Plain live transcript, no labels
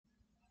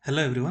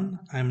Hello everyone,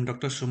 I am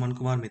Dr. Shuman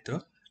Kumar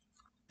Mitra.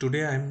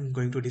 Today I am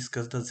going to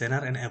discuss the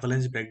Zener and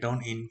avalanche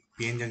breakdown in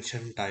PN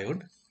junction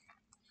diode.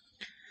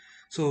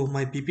 So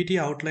my PPT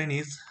outline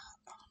is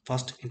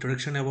first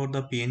introduction about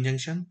the PN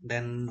junction,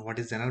 then what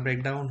is Zener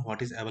breakdown,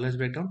 what is avalanche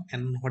breakdown,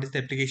 and what is the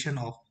application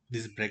of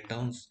these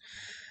breakdowns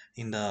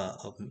in the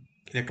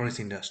electronics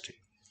industry.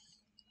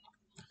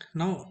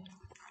 Now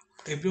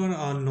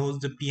everyone knows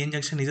the PN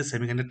junction is a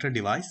semiconductor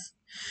device.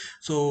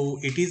 So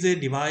it is a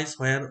device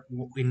where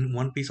in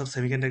one piece of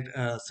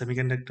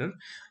semiconductor,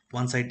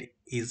 one side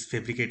is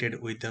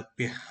fabricated with the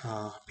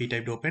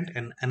p-type dopant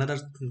and another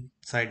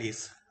side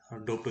is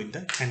doped with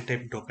the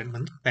n-type dopant,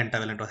 means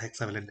pentavalent or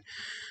hexavalent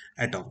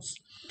atoms.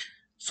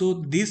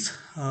 So this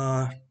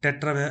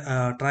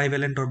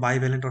trivalent or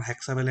bivalent or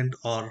hexavalent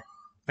or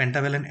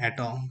pentavalent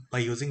atom, by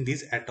using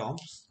these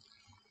atoms,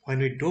 when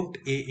we doped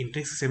a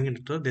intrinsic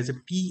semiconductor, there's a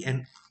P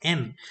and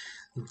N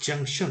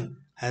junction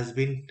has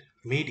been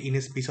made in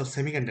a piece of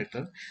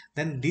semiconductor,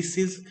 then this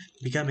is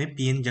become a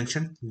PN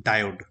junction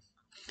diode.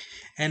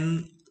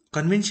 And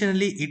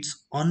conventionally,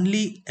 it's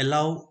only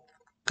allow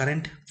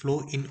current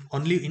flow in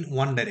only in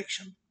one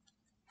direction.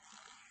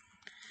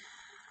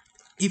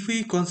 If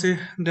we consider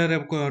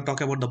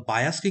talk about the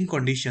biasing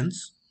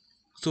conditions,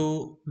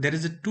 so there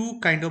is a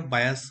two kind of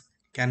bias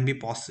can be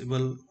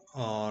possible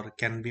or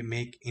can be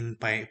make in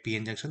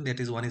PN junction. That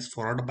is, one is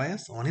forward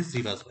bias, one is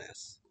reverse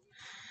bias.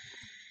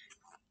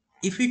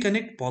 If we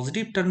connect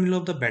positive terminal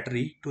of the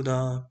battery to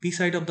the P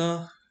side of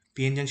the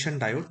PN junction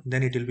diode,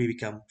 then it will be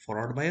become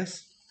forward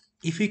bias.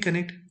 If we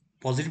connect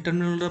positive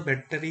terminal of the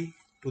battery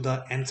to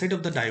the N side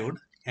of the diode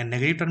and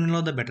negative terminal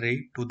of the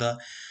battery to the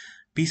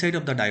P side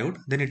of the diode,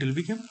 then it will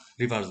become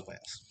reverse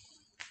bias.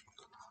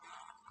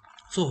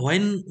 So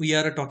when we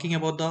are talking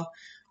about the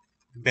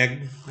back,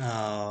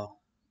 uh,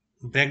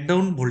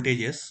 breakdown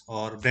voltages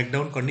or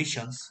breakdown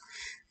conditions,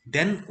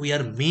 then we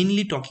are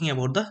mainly talking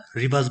about the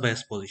reverse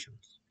bias position.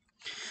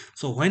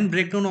 So when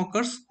breakdown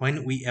occurs,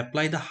 when we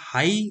apply the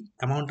high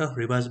amount of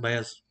reverse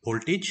bias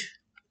voltage,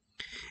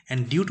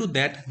 and due to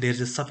that there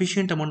is a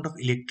sufficient amount of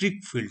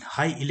electric field,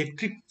 high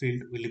electric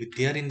field will be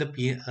there in the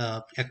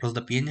across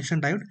the PN junction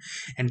diode,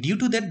 and due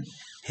to that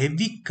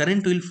heavy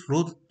current will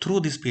flow through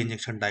this PN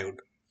junction diode,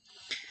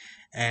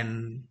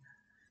 and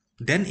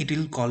then it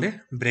will call a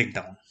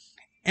breakdown.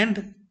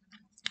 And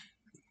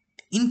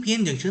in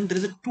PN junction there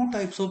is a two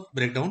types of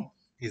breakdown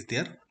is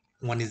there.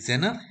 One is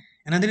Zener,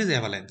 another is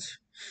avalanche.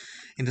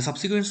 In the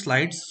subsequent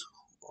slides,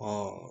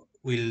 uh,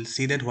 we'll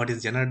see that what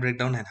is Zener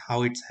breakdown and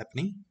how it's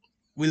happening.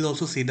 We'll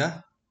also see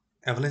the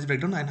avalanche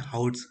breakdown and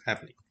how it's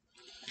happening.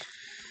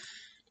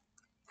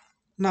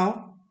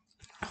 Now,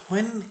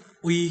 when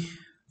we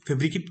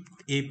fabricate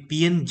a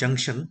PN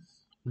junction,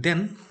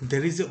 then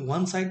there is a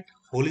one side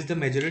hole is the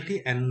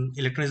majority and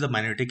electron is the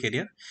minority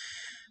carrier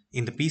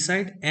in the P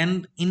side,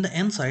 and in the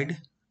N side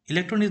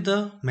electron is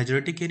the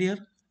majority carrier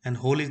and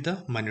hole is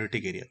the minority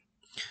carrier.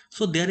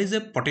 So there is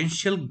a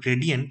potential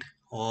gradient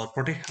or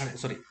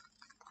sorry,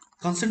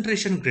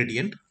 concentration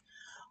gradient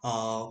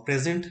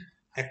present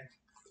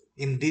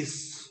in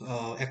this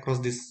across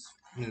this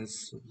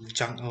means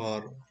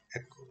or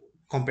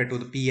compared to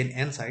the P and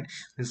N side,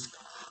 means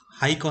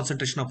high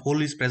concentration of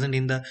hole is present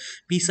in the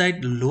P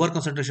side, lower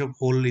concentration of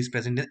hole is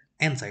present in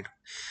the N side,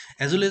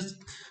 as well as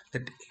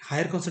that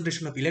higher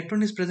concentration of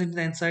electron is present in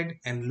the N side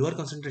and lower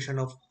concentration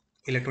of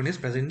electron is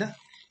present in the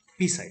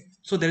P side.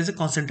 So there is a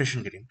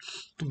concentration gradient.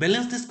 To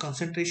balance this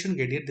concentration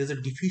gradient, there's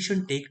a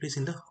diffusion take place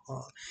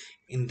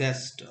in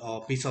this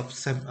piece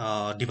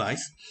of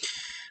device.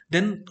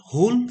 Then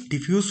hole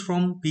diffuse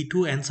from P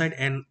to N side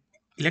and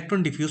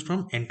electron diffuse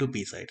from N to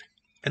P side.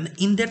 And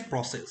in that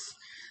process,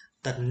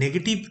 the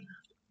negative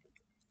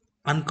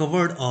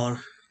uncovered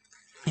or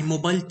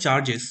immobile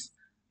charges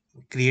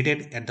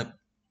created at the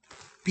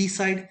P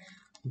side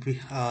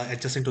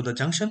adjacent to the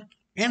junction,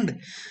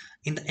 and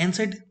in the N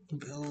side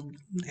uh,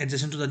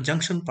 adjacent to the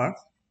junction part,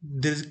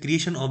 there is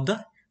creation of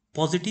the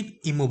positive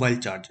immobile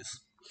charges.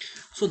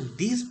 So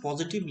these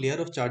positive layer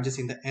of charges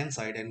in the N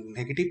side and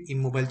negative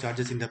immobile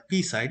charges in the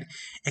P side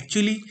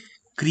actually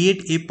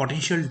create a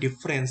potential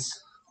difference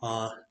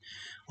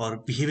or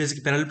behave as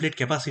a parallel plate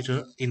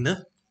capacitor in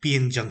the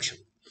PN junction.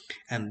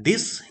 And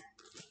this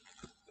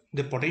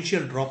the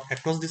potential drop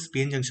across this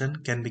PN junction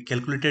can be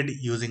calculated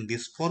using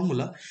this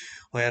formula,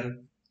 where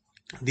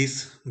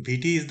this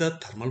Vt is the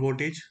thermal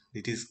voltage.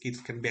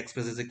 It can be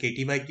expressed as a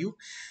kT by Q,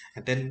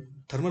 and then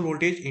thermal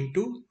voltage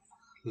into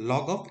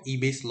log of E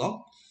base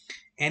log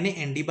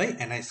NA by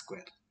Ni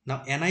square.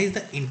 Now Ni is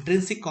the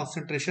intrinsic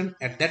concentration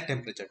at that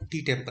temperature,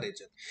 T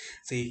temperature.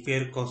 So if we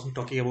are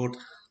talking about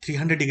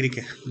 300-degree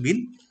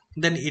Kelvin,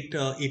 then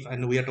if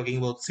and we are talking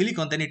about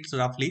silicon, then it's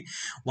roughly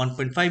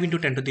 1.5 into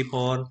 10 to the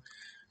power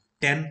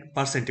 10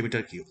 per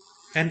centimeter cube.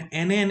 And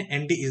Na and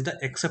Nd is the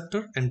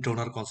acceptor and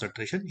donor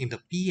concentration in the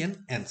P and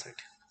N side.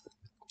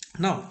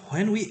 Now,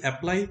 when we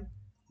apply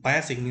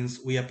biasing,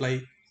 means we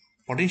apply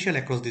potential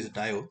across this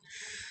diode,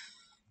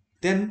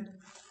 then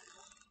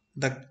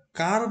the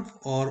curve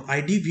or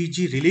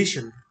IDVG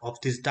relation of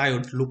this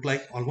diode look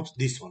like almost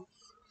this one.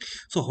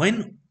 So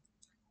when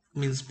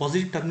means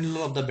positive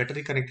terminal of the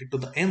battery connected to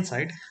the n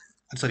side,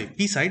 sorry,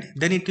 p side,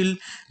 then it will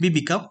be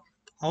become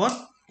our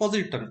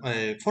positive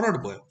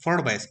forward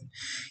biasing.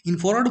 In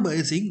forward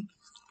biasing,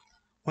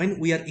 when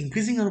we are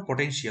increasing our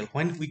potential,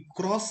 when we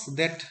cross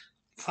that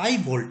high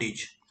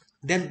voltage,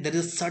 then there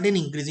is sudden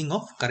increasing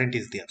of current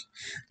is there,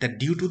 that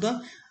due to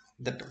the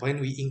that when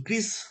we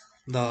increase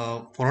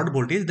the forward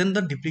voltage, then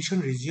the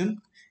depletion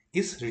region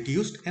is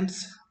reduced, and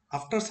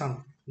after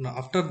some,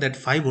 after that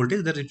 5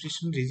 voltage, the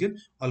depletion region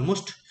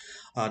almost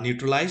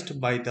neutralized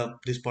by the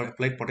this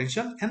applied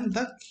potential, and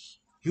the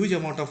huge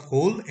amount of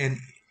hole and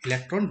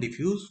electron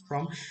diffuse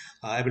from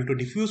able to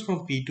diffuse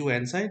from p to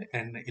n side,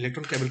 and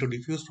electron able to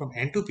diffuse from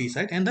n to p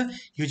side, and the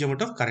huge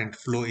amount of current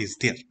flow is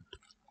there.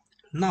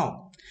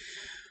 Now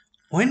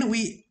when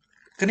we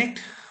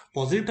connect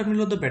positive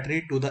terminal of the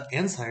battery to the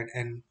n side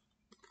and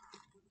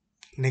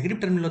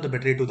negative terminal of the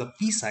battery to the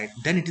p side,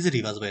 then it is a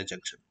reverse bias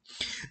junction.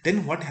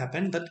 Then what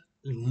happened, that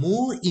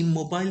more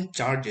immobile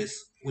charges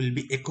will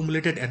be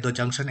accumulated at the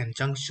junction, and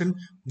junction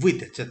with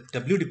the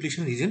w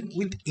depletion region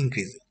will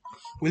increase.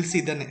 We'll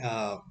see then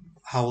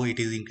how it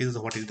is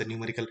increased, what is the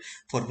numerical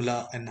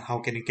formula, and how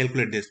can you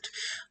calculate this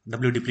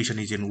w depletion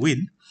region with.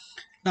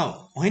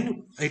 Now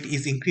when it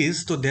is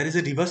increased, so there is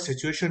a reverse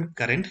saturation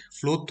current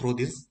flow through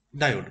this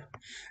diode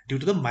due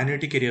to the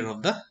magnetic area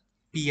of the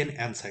p and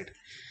n side.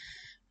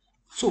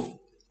 So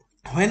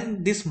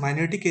when this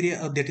magnetic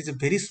area, that is a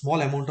very small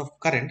amount of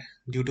current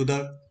due to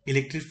the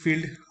electric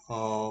field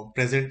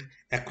present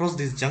across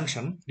this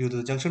junction, due to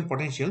the junction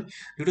potential,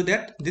 due to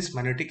that this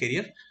magnetic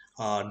area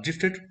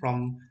drifted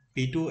from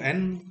p to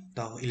n,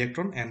 the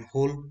electron and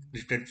hole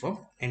drifted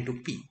from n to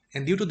p,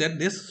 and due to that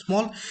this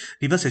small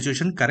reverse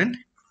saturation current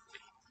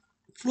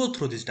flow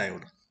through this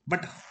diode.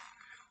 But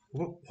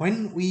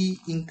when we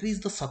increase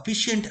the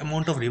sufficient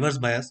amount of reverse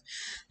bias,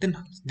 then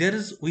there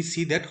is, we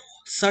see that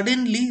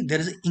suddenly there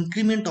is an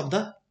increment of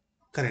the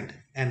current,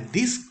 and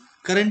this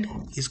current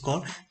is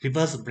called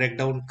reverse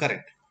breakdown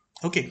current.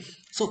 Okay,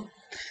 so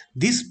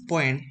this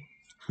point,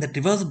 that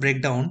reverse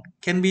breakdown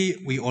can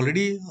be, we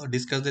already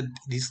discussed that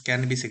this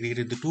can be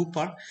segregated into two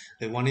parts.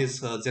 One is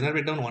general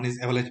breakdown, one is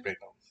avalanche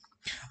breakdown.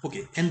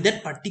 Okay, and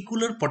that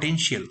particular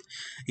potential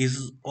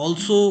is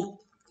also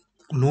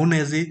known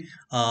as a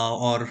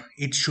or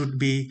it should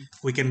be,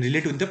 we can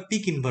relate with the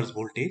peak inverse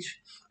voltage,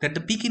 that the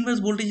peak inverse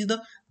voltage is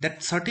the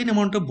that certain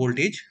amount of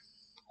voltage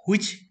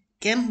which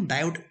can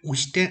diode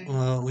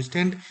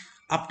withstand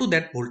up to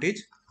that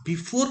voltage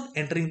before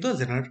entering the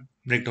Zener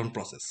breakdown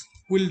process.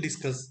 We'll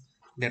discuss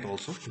that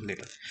also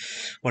later,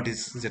 what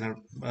is Zener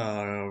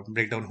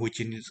breakdown, which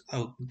is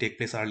take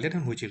place earlier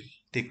and which will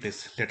take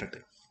place later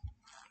time.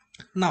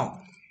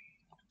 Now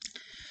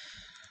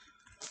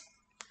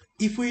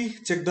if we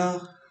check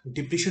the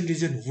depletion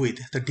region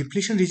width, the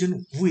depletion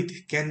region width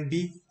can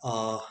be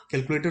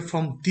calculated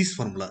from this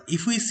formula.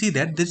 If we see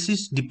that this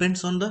is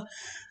depends on the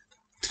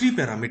three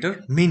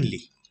parameter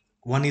mainly.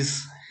 One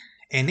is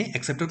Na,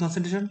 acceptor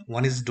concentration,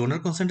 one is donor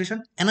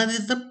concentration, another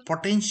is the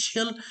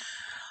potential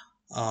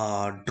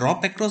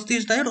drop across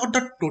this diode, or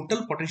the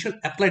total potential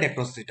applied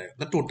across the diode,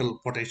 the total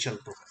potential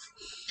profile.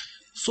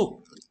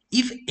 So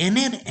if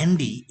Na and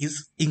Nd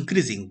is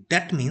increasing,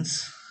 that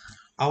means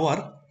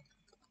our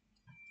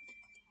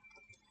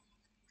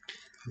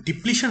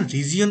depletion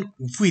region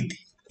width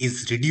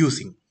is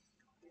reducing.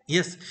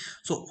 Yes,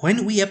 so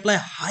when we apply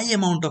high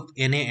amount of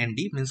Na and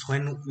D, means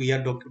when we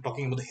are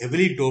talking about the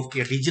heavily doped,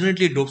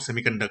 regeneratively doped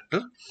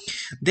semiconductor,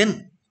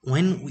 then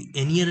when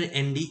Na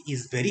and D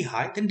is very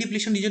high, then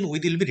depletion region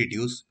width will be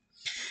reduced,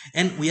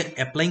 and we are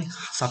applying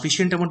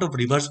sufficient amount of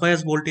reverse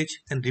bias voltage,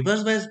 and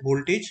reverse bias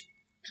voltage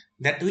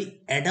that will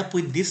add up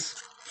with this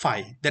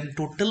phi, then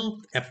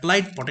total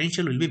applied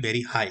potential will be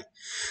very high.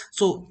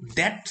 So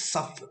that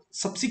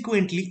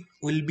subsequently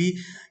will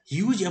be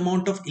huge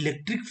amount of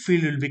electric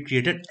field will be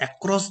created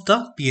across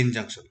the pn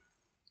junction.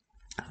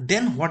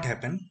 Then what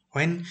happen,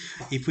 when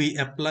if we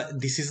apply,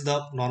 this is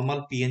the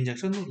normal pn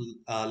junction,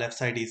 left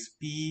side is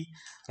p,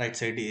 right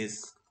side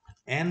is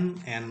n,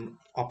 and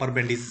upper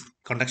band is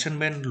conduction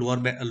band, lower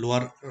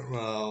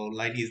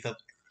line is the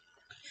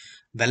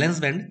valence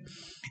band.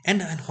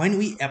 And when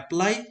we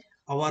apply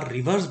our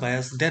reverse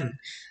bias, then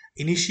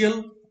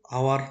initial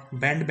our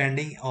band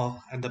bending of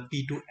the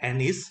p to n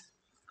is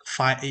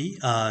phi,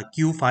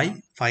 q phi.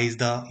 Phi is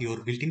the your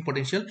built-in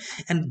potential,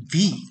 and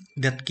v,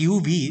 that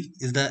qv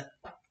is the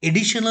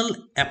additional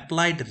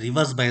applied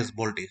reverse bias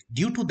voltage.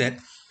 Due to that,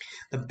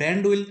 the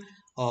band will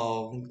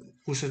uh,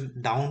 push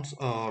down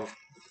or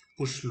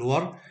push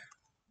lower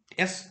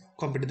as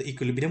compared to the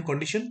equilibrium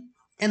condition,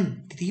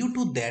 and due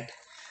to that,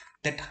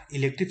 that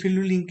electric field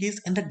will increase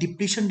and the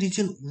depletion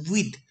region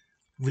width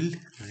will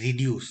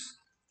reduce.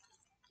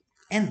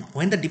 And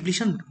when the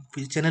depletion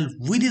channel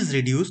width is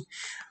reduced,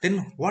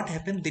 then what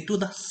happens, due to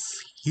the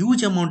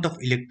huge amount of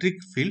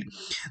electric field,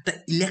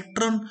 the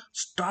electron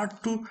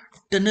start to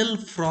tunnel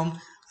from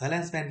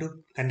valence band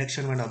to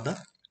conduction band of the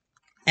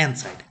n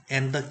side,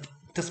 and the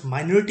this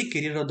minority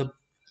carrier of the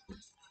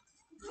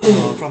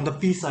from the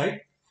p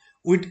side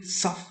would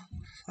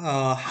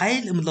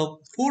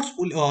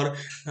forceful or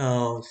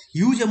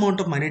huge amount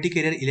of magnetic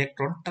area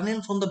electron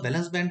tunnel from the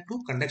valence band to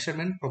conduction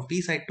band from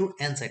p side to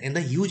n side, and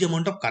the huge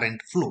amount of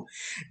current flow.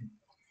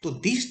 So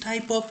this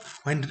type of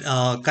when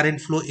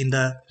current flow in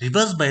the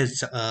reverse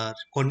bias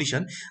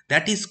condition,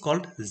 that is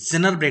called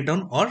Zener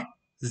breakdown or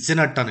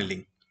Zener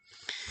tunneling.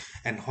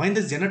 And when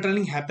the Zener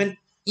tunneling happen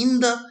in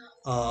the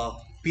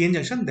PN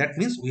junction, that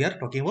means we are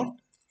talking about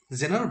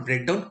Zener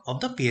breakdown of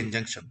the PN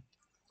junction.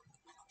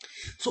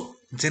 So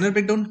Zener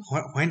breakdown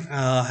when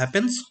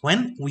happens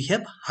when we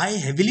have high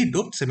heavily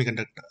doped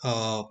semiconductor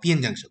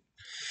PN junction.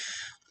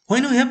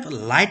 When we have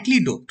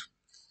lightly doped,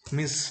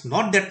 means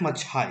not that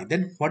much high,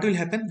 then what will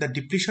happen? The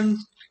depletion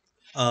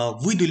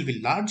width will be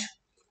large,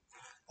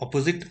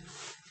 opposite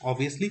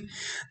obviously.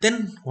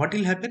 Then what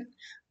will happen?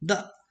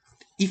 The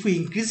if we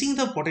increasing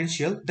the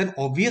potential, then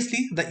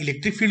obviously the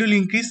electric field will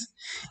increase,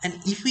 and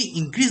if we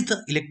increase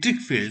the electric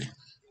field,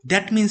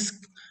 that means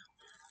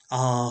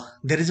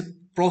there is a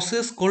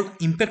process called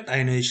impact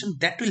ionization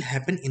that will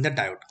happen in the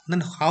diode.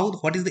 Then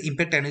what is the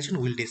impact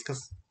ionization, we'll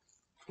discuss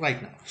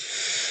right now.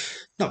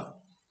 Now,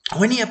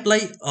 when you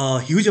apply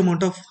a huge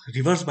amount of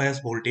reverse bias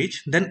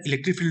voltage, then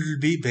electric field will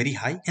be very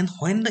high. And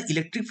when the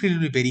electric field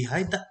will be very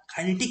high, the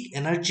kinetic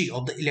energy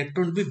of the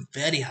electron will be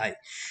very high.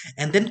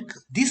 And then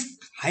this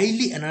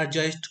highly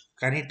energized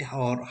kinetic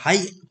or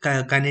high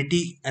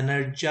kinetic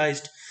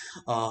energized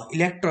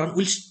electron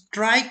will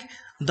strike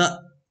the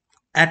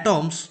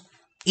atoms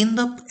in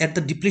the at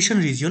the depletion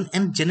region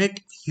and generate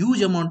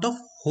huge amount of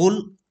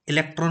whole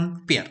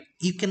electron pair.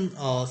 You can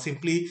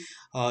simply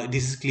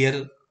this is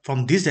clear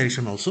from this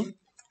direction also.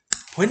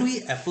 When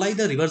we apply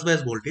the reverse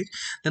bias voltage,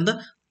 then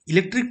the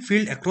electric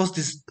field across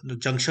this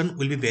junction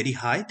will be very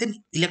high. Then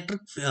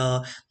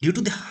due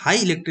to the high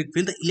electric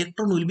field, the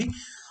electron will be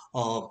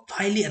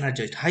highly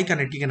energized, high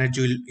kinetic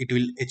energy it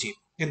will achieve.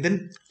 And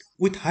then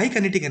with high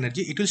kinetic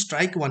energy, it will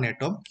strike one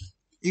atom,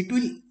 it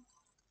will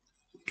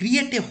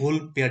create a whole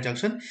pair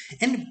junction,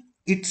 and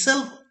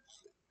itself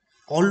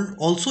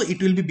also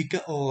it will be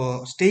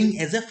staying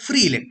as a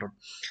free electron.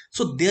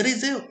 So there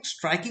is a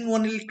striking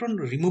one electron,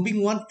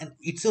 removing one, and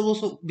itself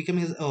also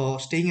becoming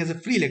staying as a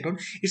free electron.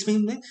 It's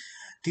means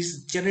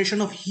this generation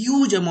of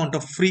huge amount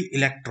of free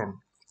electron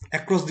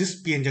across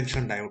this PN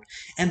junction diode,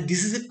 and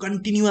this is a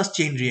continuous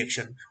chain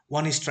reaction.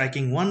 One is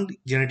striking one,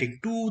 generating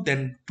two,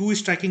 then two is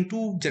striking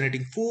two,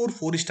 generating four,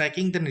 four is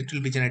striking, then it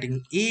will be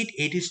generating eight,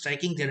 eight is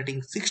striking,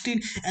 generating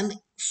 16, and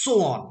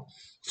so on.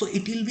 So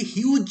it will be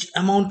huge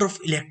amount of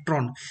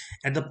electron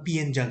at the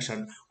PN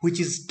junction, which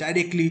is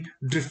directly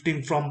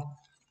drifting from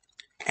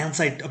n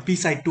side p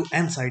side to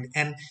n side,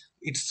 and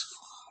it's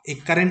a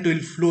current will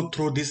flow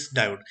through this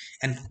diode.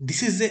 And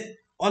this is a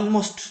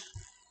almost,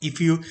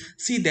 if you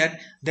see that,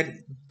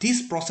 then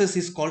this process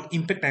is called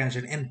impact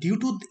ionization, and due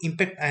to the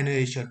impact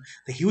ionization,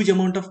 the huge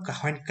amount of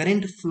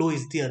current flow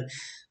is there,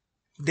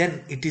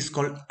 then it is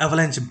called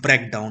avalanche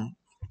breakdown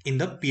in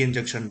the PN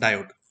junction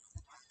diode.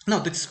 Now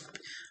this,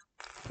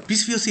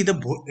 please, if you see the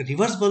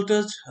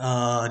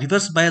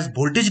reverse bias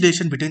voltage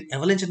relation between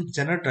avalanche and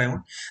Zener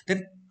diode,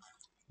 then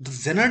the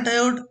Zener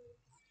diode,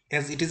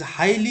 as it is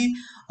highly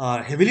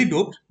heavily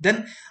doped,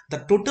 then the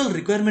total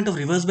requirement of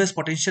reverse bias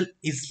potential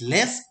is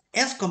less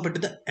as compared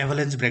to the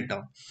avalanche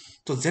breakdown.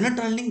 So Zener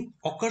tunneling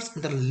occurs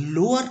in the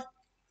lower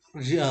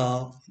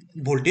uh,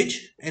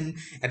 voltage, and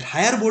at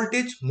higher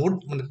voltage, more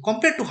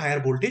compared to higher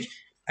voltage,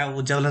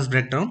 avalanche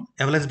breakdown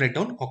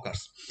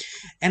occurs.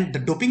 And the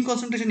doping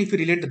concentration, if you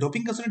relate the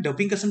doping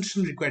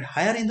concentration required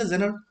higher in the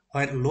Zener,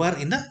 while lower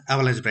in the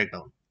avalanche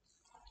breakdown.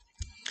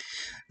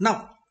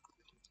 Now,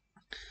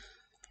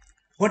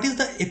 what is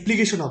the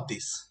application of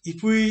this?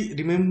 If we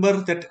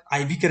remember that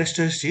IV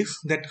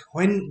characteristics, that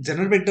when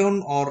Zener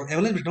breakdown or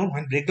avalanche breakdown,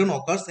 when breakdown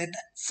occurs at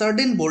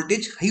certain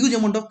voltage, huge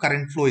amount of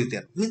current flow is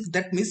there.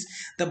 That means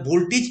the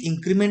voltage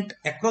increment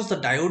across the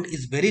diode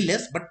is very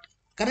less, but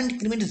current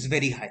increment is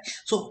very high.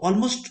 So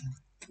almost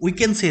we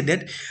can say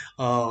that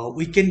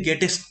we can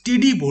get a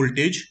steady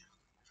voltage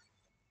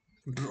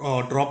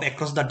drop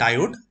across the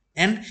diode,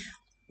 and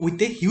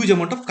with a huge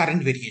amount of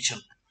current variation.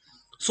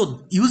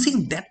 So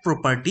using that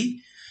property,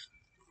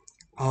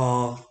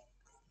 uh,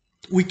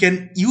 we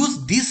can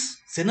use this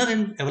Zener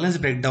and avalanche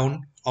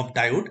breakdown of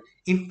diode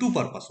in two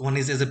purpose. One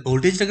is as a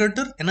voltage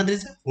regulator, another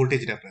is a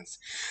voltage reference.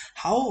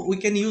 How we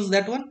can use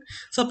that one?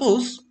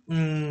 Suppose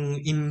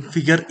in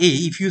figure A,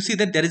 if you see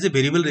that there is a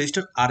variable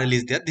resistor RL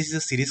is there, this is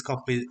a series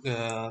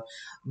a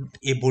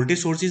voltage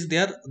source is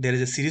there. There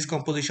is a series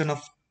composition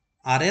of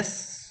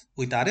RS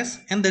with RS,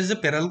 and there is a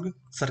parallel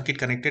circuit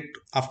connected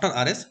after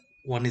RS.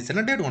 One is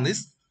Zener diode, one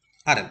is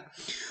RL.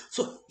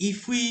 So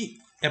if we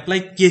apply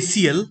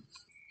KCL,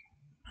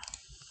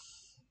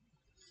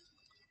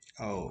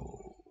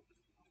 oh,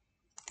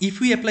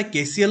 if we apply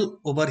KCL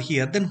over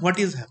here, then what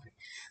is happening?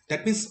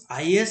 That means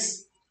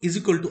IS is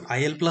equal to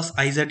IL plus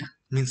IZ,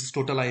 means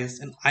total IS,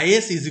 and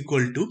IS is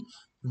equal to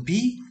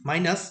V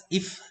minus,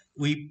 if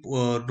we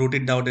wrote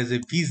it down as a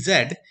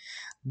VZ,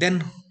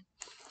 then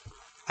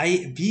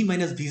V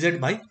minus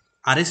VZ by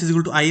RS is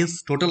equal to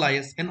IS, total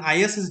IS, and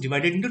IS is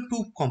divided into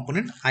two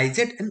components, IZ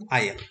and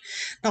IL.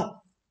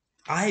 Now,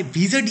 I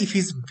VZ,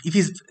 if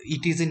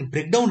it is in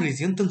breakdown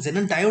region, then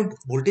Zener diode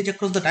voltage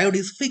across the diode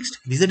is fixed.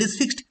 VZ is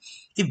fixed.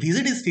 If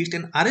VZ is fixed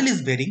and RL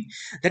is varying,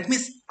 that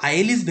means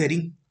IL is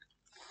varying.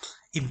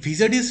 If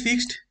VZ is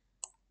fixed,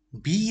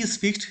 B is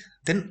fixed,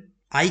 then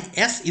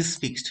IS is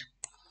fixed.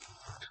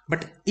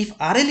 But if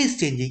RL is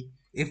changing,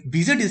 if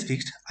VZ is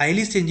fixed, IL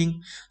is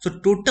changing. So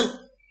total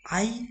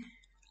I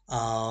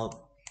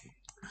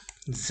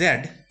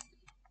Z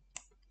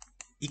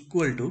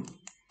equal to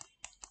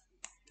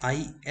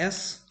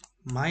IS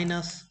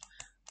minus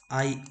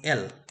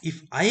IL.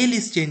 If IL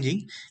is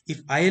changing, if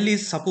IL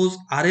is, suppose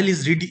RL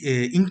is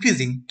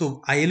increasing,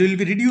 so IL will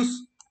be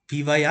reduced,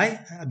 V by I,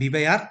 V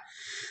by R.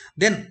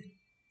 Then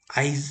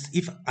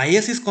if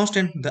IS is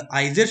constant, the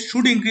IZ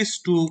should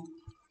increase to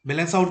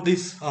balance out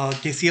this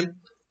KCL.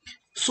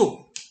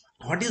 So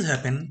what is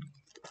happen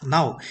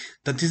now,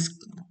 that this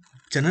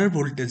Zener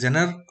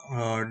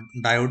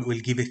diode will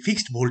give a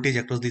fixed voltage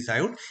across this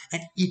diode,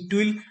 and it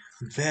will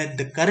where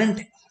the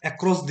current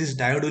across this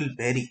diode will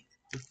vary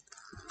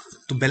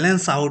to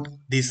balance out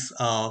this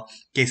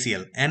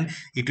KCL, and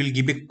it will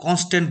give a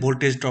constant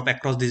voltage drop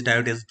across this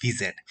diode as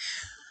VZ.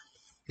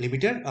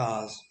 Limited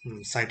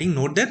citing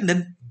note that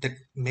then the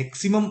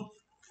maximum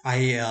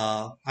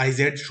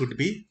IZ should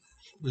be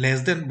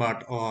less than,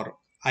 but or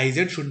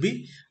IZ should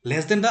be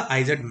less than the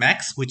IZ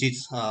max, which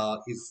is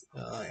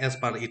as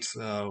per its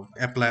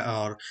apply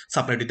or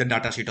supplied with the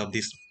data sheet of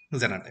this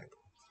Zener.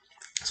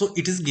 So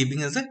it is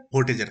giving us a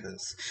voltage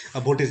reference,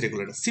 a voltage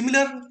regulator.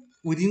 Similar,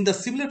 within the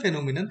similar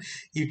phenomenon,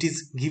 it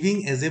is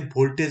giving as a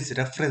voltage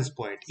reference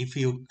point. If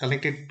you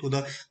connect it to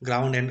the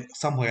ground and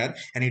somewhere,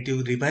 and it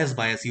you reverse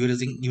bias, you are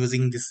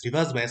using this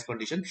reverse bias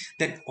condition,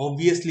 then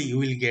obviously you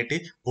will get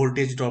a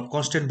voltage drop,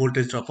 constant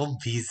voltage drop of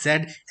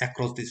Vz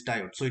across this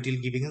diode. So it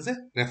will giving us a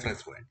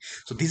reference point.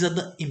 So these are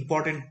the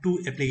important two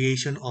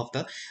application of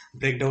the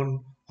breakdown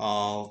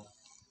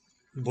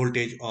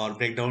voltage or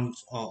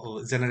breakdowns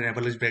or general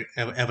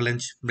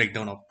avalanche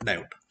breakdown of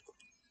diode.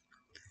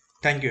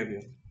 Thank you,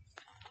 everyone.